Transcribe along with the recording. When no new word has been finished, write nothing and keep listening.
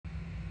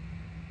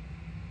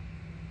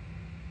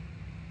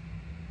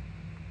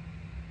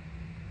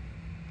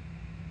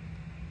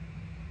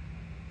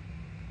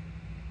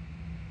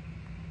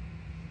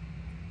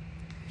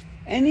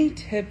Any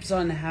tips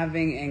on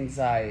having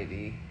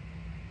anxiety?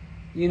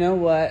 You know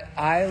what?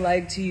 I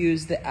like to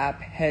use the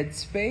app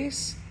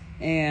Headspace,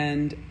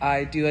 and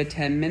I do a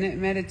 10-minute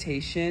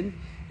meditation,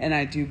 and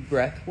I do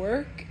breath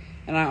work,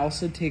 and I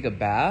also take a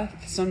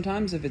bath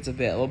sometimes if it's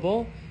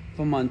available. If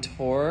I'm on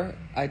tour,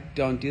 I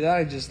don't do that.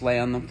 I just lay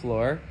on the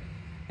floor,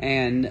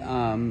 and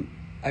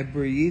I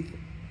breathe,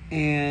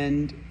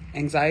 and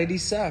anxiety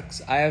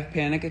sucks. I have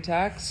panic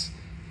attacks.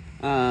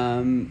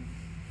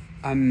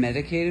 I'm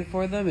medicated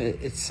for them.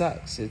 It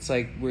sucks. It's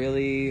like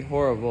really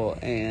horrible,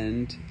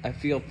 and I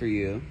feel for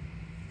you.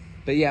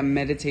 But yeah,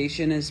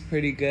 meditation is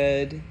pretty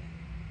good.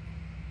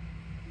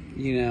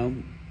 You know,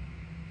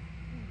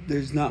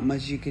 there's not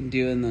much you can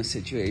do in those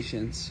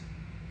situations.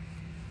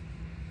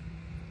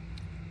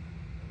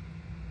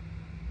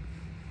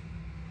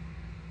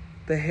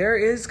 The hair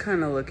is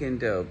kind of looking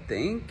dope.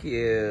 Thank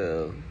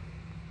you.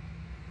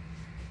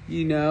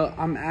 You know,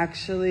 I'm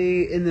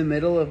actually in the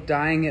middle of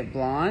dyeing it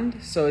blonde,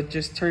 so it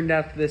just turned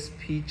out this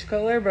peach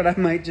color, but I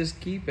might just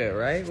keep it,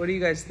 right? What do you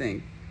guys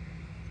think?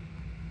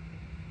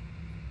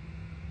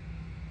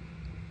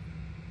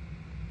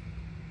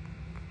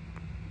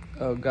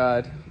 Oh,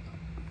 God.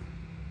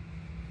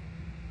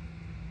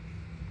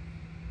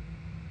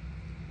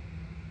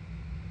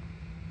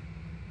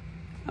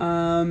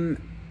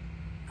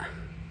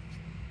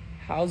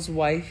 How's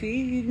wifey,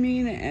 you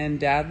mean, and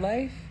dad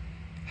life?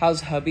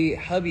 How's hubby?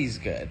 Hubby's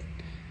good.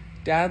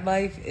 Dad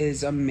life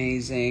is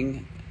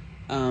amazing.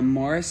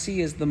 Morrissey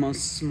is the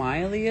most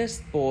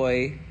smiliest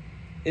boy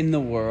in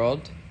the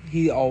world.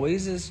 He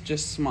always is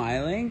just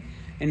smiling,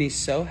 and he's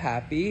so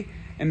happy.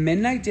 And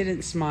Midnight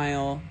didn't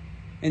smile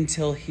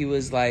until he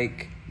was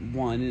like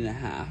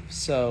 1.5.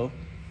 So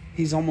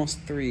he's almost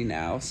 3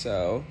 now.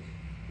 So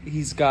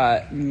he's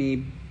got me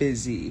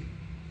busy.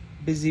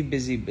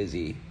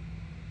 Busy.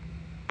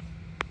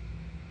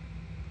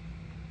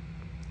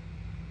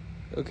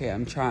 Okay,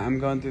 I'm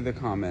going through the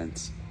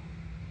comments.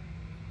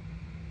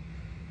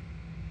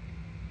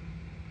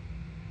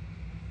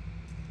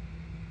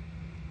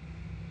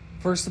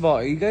 First of all,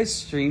 are you guys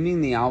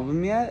streaming the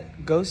album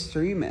yet? Go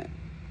stream it.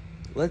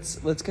 Let's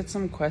get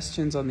some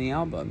questions on the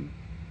album.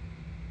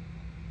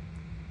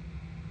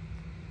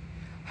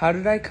 How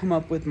did I come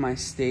up with my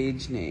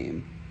stage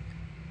name?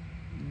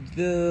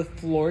 The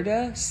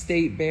Florida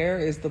state bear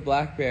is the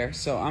black bear,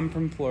 so I'm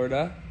from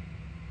Florida.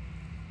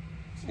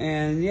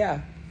 And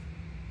yeah.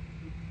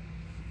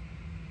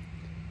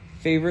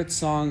 Favorite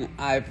song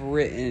I've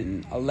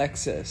written,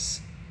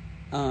 Alexis.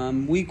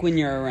 Week When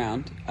You're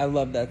Around. I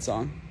love that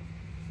song.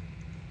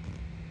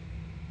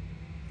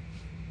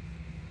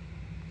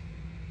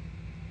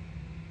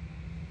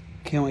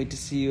 Can't wait to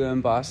see you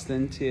in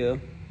Boston too.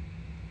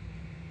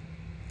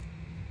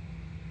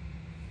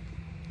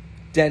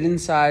 Dead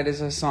Inside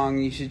is a song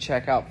you should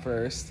check out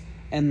first,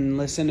 and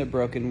listen to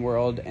Broken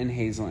World and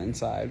Hazel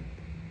Inside.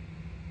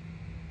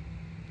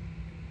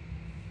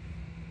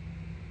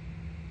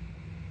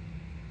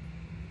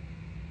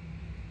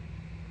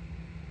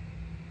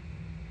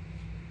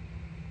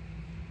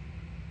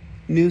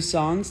 New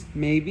songs,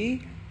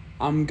 maybe.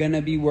 I'm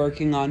gonna be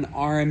working on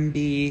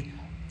R&B,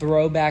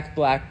 throwback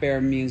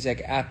blackbear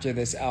music after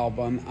this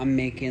album. I'm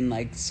making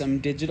like some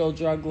digital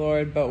drug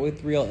lord, but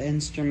with real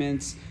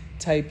instruments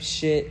type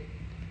shit.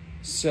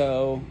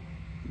 So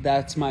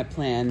that's my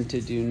plan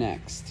to do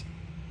next.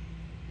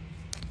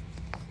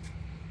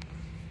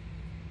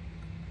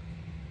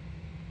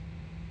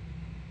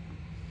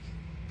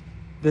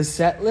 The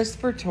set list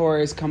for tour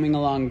is coming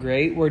along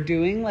great. We're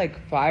doing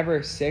like 5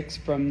 or 6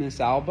 from this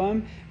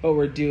album, but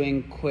we're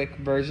doing quick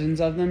versions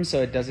of them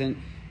so it doesn't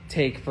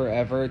take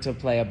forever to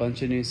play a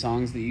bunch of new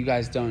songs that you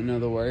guys don't know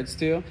the words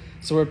to.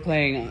 So we're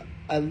playing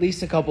at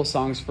least a couple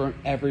songs from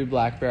every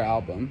Black Bear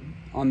album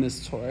on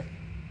this tour.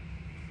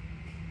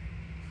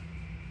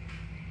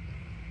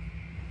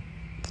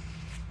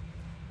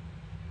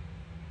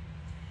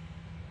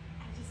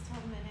 I just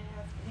told Minute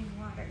I was getting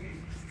water.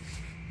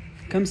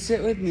 Come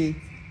sit with me.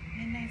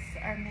 Midnight's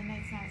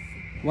not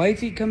asleep yet.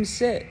 Wifey, come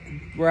sit.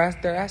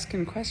 They're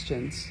asking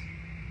questions.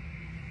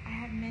 I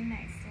have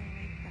Midnight still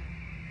awake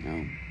though.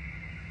 No.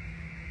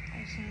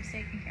 I just want to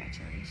say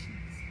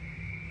congratulations.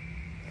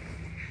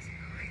 How's it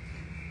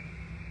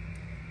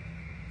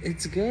going?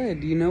 It's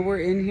good. You know, we're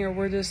in here,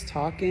 we're just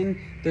talking.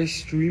 They're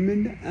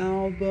streaming the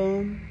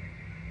album.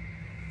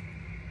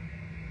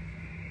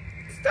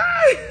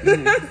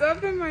 Stop!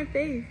 Stop in my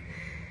face.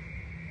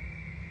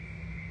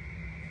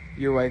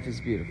 Your wife is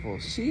beautiful.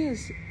 She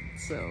is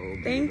so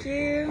beautiful. Thank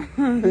you.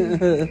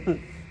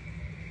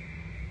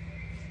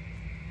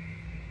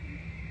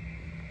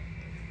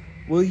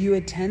 Will you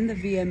attend the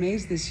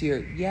VMAs this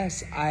year?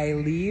 Yes, I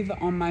leave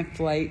on my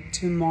flight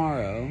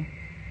tomorrow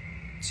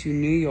to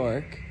New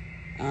York.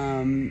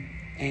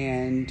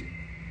 And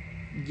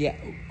yeah,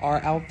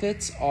 our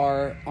outfits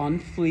are on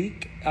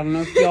fleek. I don't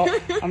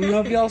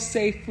know if y'all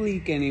say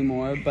fleek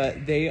anymore,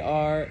 but they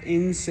are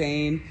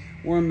insane.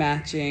 We're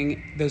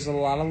matching. There's a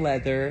lot of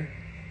leather.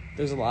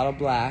 There's a lot of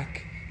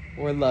black.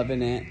 We're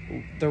loving it.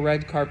 The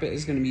red carpet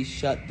is going to be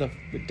shut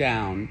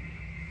down.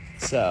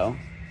 So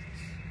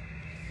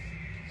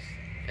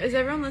Is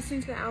everyone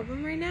listening to the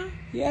album right now?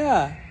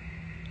 Yeah.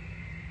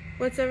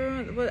 What's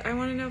everyone? What I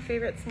want to know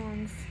favorite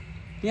songs.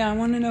 Yeah, I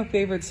want to know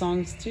favorite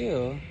songs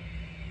too.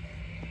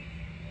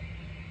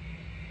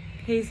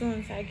 Hazel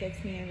Inside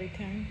gets me every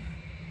time.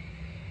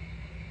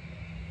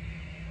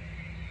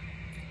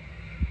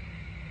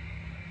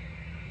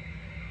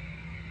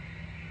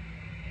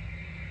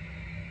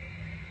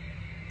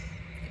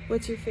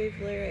 What's your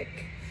favorite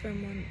lyric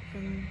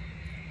from?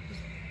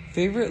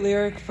 Favorite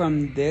lyric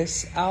from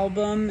this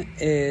album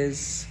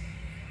is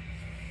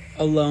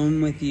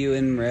 "Alone with you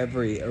in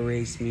reverie,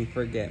 erase me,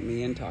 forget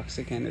me, in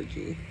toxic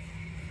energy."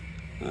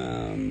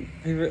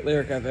 Favorite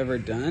lyric I've ever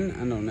done?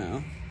 I don't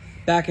know.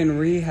 Back in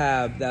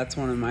Rehab, that's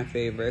one of my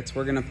favorites.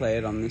 We're gonna play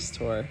it on this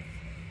tour.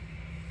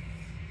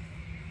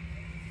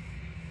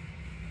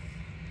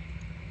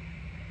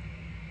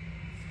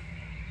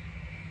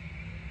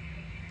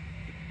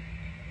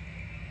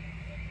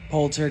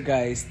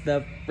 Poltergeist,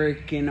 the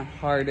freaking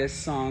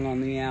hardest song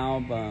on the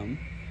album.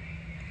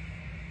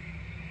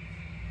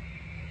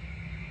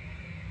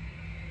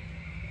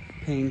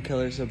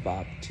 Painkiller's a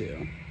bop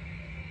too.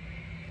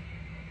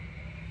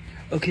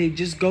 Okay,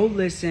 just go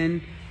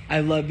listen.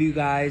 I love you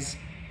guys.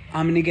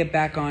 I'm gonna get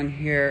back on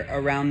here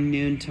around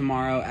noon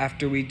tomorrow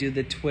after we do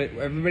the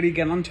everybody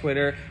get on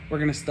Twitter. We're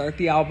gonna start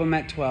the album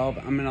at 12.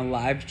 I'm gonna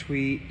live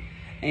tweet,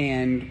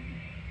 and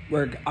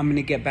I'm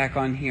gonna get back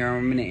on here.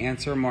 I'm gonna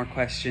answer more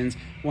questions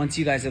once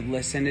you guys have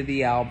listened to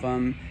the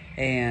album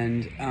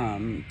and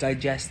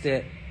digest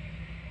it,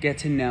 get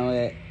to know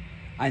it.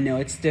 I know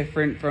it's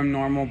different from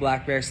normal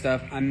blackbear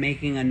stuff. I'm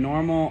making a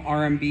normal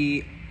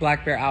R&B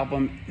blackbear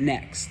album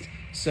next,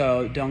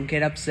 so don't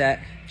get upset.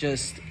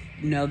 Just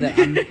know that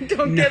I'm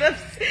Don't get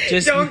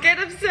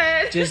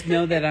upset. Just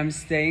know that I'm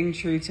staying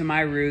true to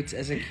my roots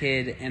as a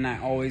kid, and I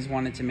always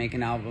wanted to make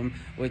an album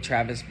with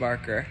Travis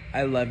Barker.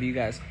 I love you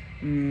guys.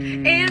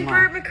 And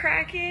Burt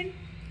McCracken.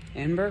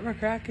 And Burt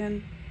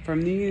McCracken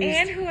from the Used.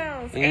 And who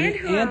else? And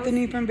who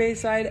Anthony else? from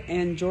Bayside,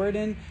 and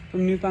Jordan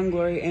from Newfound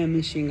Glory, and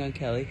Machine Gun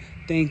Kelly.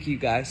 Thank you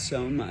guys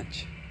so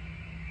much.